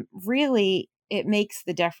 really, it makes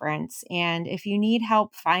the difference. And if you need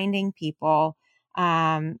help finding people,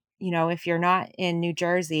 if you're not in New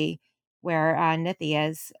Jersey where Nidhi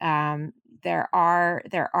is, there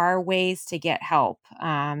are ways to get help.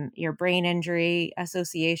 Your brain injury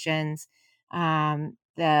associations,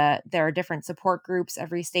 there are different support groups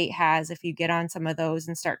every state has. If you get on some of those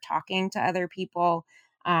and start talking to other people,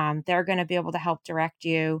 they're going to be able to help direct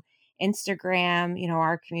you. Instagram,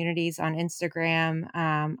 our communities on Instagram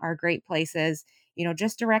are great places.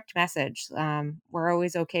 Just direct message. We're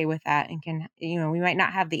always okay with that and can, we might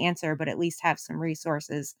not have the answer, but at least have some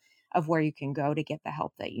resources of where you can go to get the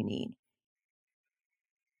help that you need.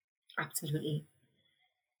 Absolutely.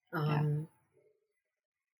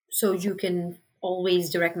 So you can always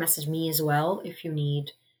direct message me as well if you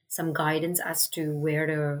need some guidance as to where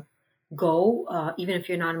to go. Even if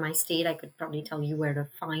you're not in my state, I could probably tell you where to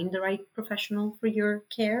find the right professional for your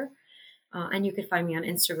care. And you can find me on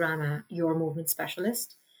Instagram at Your Movement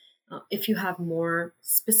Specialist. If you have more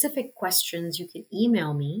specific questions, you can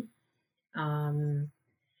email me.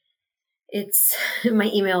 It's my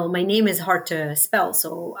email. My name is hard to spell,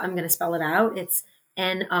 so I'm going to spell it out. It's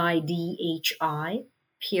NIDHI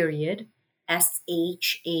period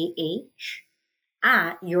SHAH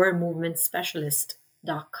at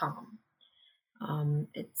yourmovementspecialist.com.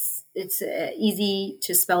 It's easy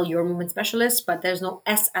to spell Your Movement Specialist, but there's no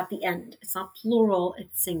S at the end. It's not plural,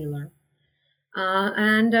 it's singular.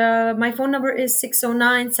 And my phone number is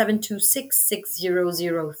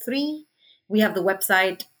 609-726-6003. We have the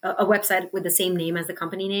website, a website with the same name as the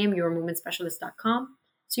company name, yourmovementspecialist.com.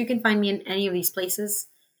 So you can find me in any of these places.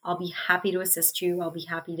 I'll be happy to assist you. I'll be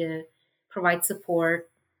happy to provide support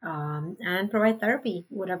and provide therapy.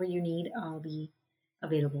 Whatever you need, I'll be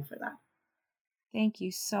available for that. Thank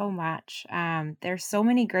you so much. There's so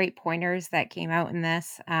many great pointers that came out in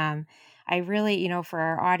this. I really, for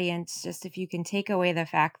our audience, just if you can take away the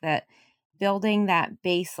fact that building that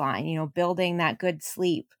baseline, building that good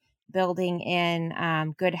sleep, building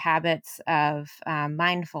in good habits of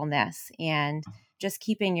mindfulness and just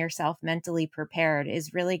keeping yourself mentally prepared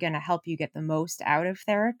is really going to help you get the most out of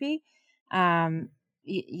therapy.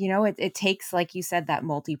 It takes, like you said, that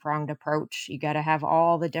multi-pronged approach. You got to have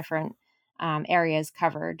all the different areas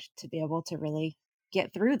covered to be able to really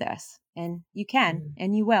get through this. And you can,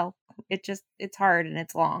 and you will. It's hard and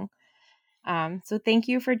it's long. So thank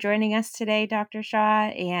you for joining us today, Dr.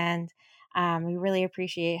 Shah. And we really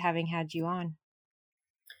appreciate having had you on.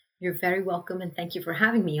 You're very welcome. And thank you for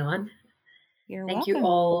having me on. You're welcome. Thank you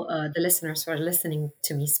all, the listeners, for listening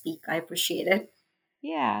to me speak. I appreciate it.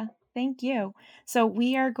 Yeah. Thank you. So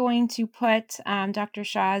we are going to put Dr.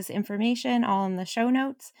 Shah's information all in the show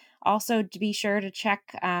notes. Also, to be sure to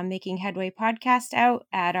check Making Headway Podcast out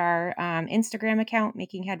at our Instagram account,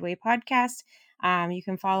 Making Headway Podcast. You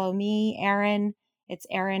can follow me, Erin. It's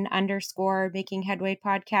Erin_Making Headway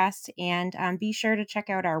Podcast. And be sure to check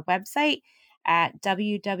out our website at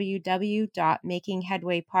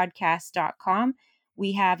www.makingheadwaypodcast.com.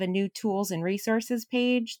 We have a new tools and resources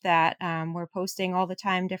page that we're posting all the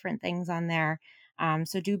time, different things on there.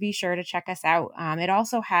 So do be sure to check us out. It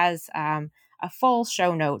also has a a full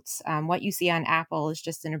show notes. What you see on Apple is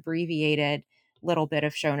just an abbreviated little bit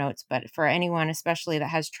of show notes, but for anyone especially that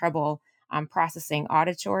has trouble processing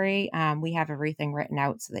auditory, we have everything written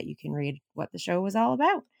out so that you can read what the show was all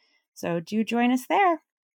about. So do join us there,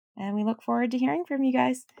 and we look forward to hearing from you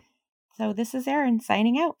guys. So this is Erin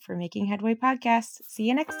signing out for Making Headway Podcast. See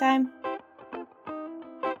you next time.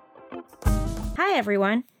 Hi,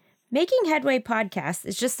 everyone. Making Headway Podcast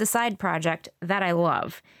is just a side project that I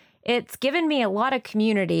love. It's given me a lot of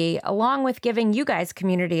community, along with giving you guys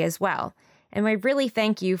community as well. And I really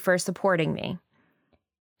thank you for supporting me.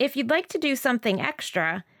 If you'd like to do something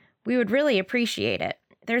extra, we would really appreciate it.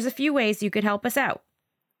 There's a few ways you could help us out.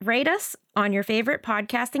 Rate us on your favorite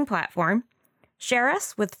podcasting platform. Share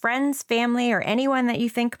us with friends, family, or anyone that you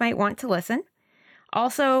think might want to listen.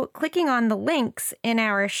 Also, clicking on the links in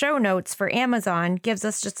our show notes for Amazon gives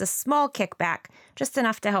us just a small kickback, just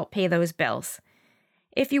enough to help pay those bills.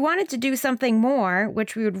 If you wanted to do something more,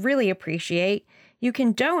 which we would really appreciate, you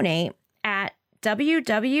can donate at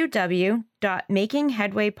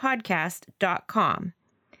www.makingheadwaypodcast.com.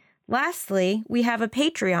 Lastly, we have a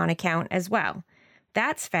Patreon account as well.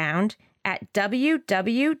 That's found at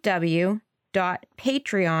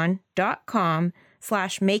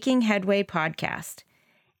www.patreon.com/makingheadwaypodcast.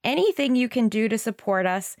 Anything you can do to support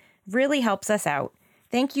us really helps us out.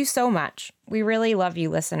 Thank you so much. We really love you,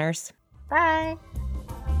 listeners. Bye.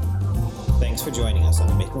 Thanks for joining us on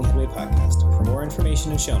the Making Headway Podcast. For more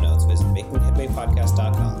information and show notes, visit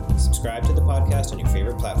makingheadwaypodcast.com. Subscribe to the podcast on your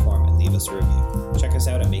favorite platform and leave us a review. Check us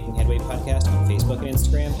out at Making Headway Podcast on Facebook and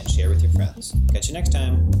Instagram, and share with your friends. Catch you next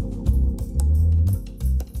time.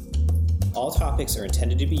 All topics are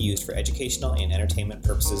intended to be used for educational and entertainment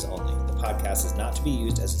purposes only. The podcast is not to be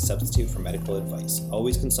used as a substitute for medical advice.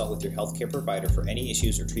 Always consult with your healthcare provider for any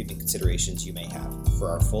issues or treatment considerations you may have. For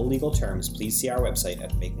our full legal terms, please see our website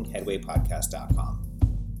at makingheadwaypodcast.com.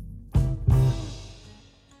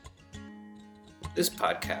 This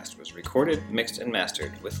podcast was recorded, mixed, and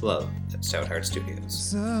mastered with love at Stoutheart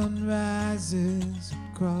Studios. Sun rises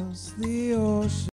across the ocean.